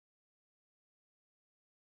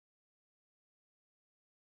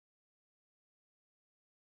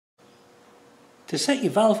To set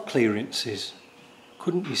your valve clearances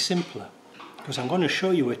couldn't be simpler, because I'm going to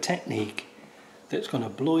show you a technique that's going to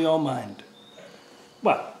blow your mind.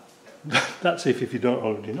 Well, that's if you don't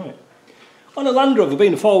already know it. On a Land Rover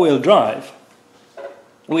being a four-wheel drive,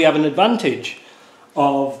 we have an advantage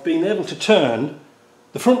of being able to turn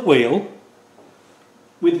the front wheel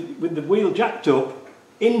with the wheel jacked up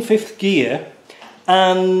in fifth gear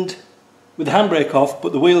and with the handbrake off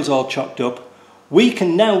but the wheels all chocked up. We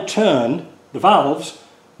can now turn the valves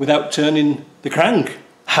without turning the crank.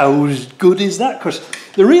 How good is that? Because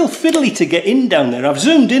they're real fiddly to get in down there. I've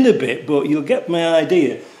zoomed in a bit, but you'll get my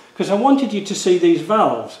idea, because I wanted you to see these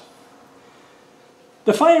valves.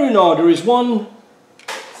 The firing order is 1,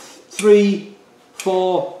 3,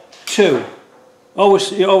 4, 2.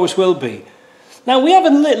 It always will be. Now we have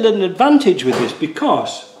an advantage with this,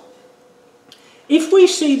 because if we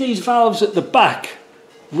see these valves at the back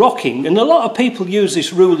rocking, and a lot of people use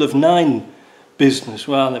this rule of 9 business.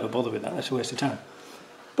 Well, I'll never bother with that, that's a waste of time.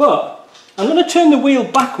 But I'm going to turn the wheel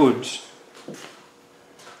backwards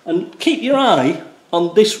and keep your eye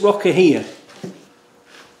on this rocker here.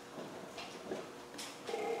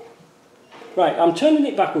 Right, I'm turning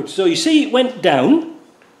it backwards, so you see it went down.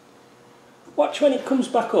 Watch when it comes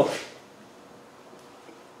back up.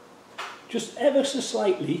 Just ever so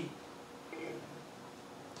slightly.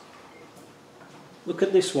 Look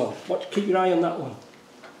at this one. Watch, keep your eye on that one.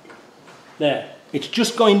 There, it's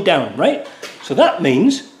just going down, right? So that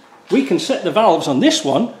means we can set the valves on this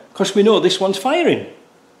one because we know this one's firing.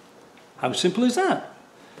 How simple is that?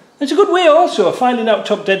 It's a good way also of finding out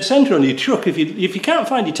top dead centre on your truck. If you can't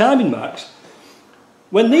find your timing marks,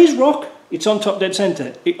 when these rock, it's on top dead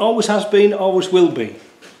centre. It always has been, always will be.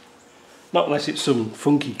 Not unless it's some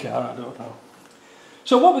funky car, I don't know.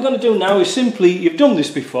 So what we're going to do now is simply, you've done this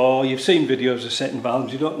before, you've seen videos of setting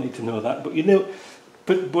valves, you don't need to know that, but you know,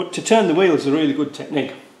 but to turn the wheel is a really good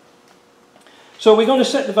technique. So we're going to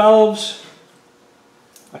set the valves,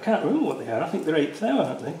 I can't remember what they are, I think they're 8th hour,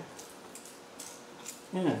 aren't they?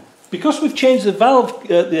 Yeah. Because we've changed the valve,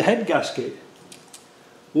 the head gasket,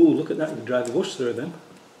 ooh, look at that, you can drive a bus through them.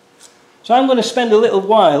 So I'm going to spend a little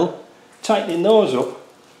while tightening those up,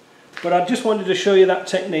 but I just wanted to show you that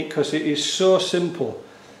technique because it is so simple.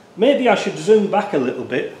 Maybe I should zoom back a little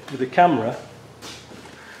bit with the camera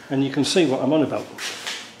and you can see what I'm on about.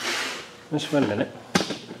 Just wait a minute.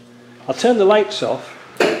 I'll turn the lights off.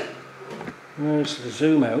 There's the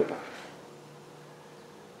zoom out.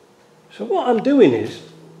 So what I'm doing is,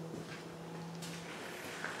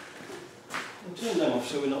 I'll turn them off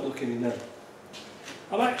so we're not looking in there.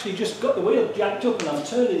 I've actually just got the wheel jacked up and I'm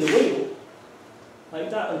turning the wheel like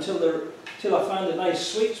that until I find a nice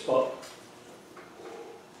sweet spot.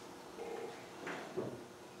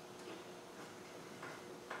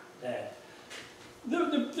 There.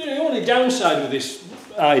 The only downside with this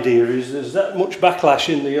idea is there's that much backlash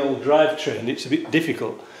in the old drivetrain. It's a bit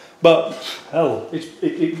difficult, but hell,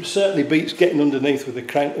 it certainly beats getting underneath with a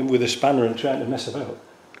crank and with a spanner and trying to mess about.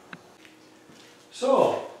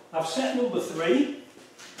 So I've set number 3.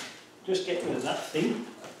 Just get rid of that thing.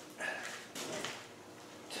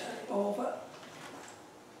 Turn it over.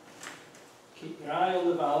 Keep your eye on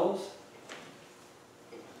the valves.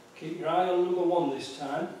 Keep your eye on number 1 this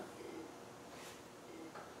time.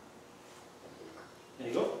 There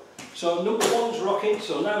you go. So number 1's rocking,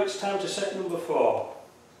 so now it's time to set number 4.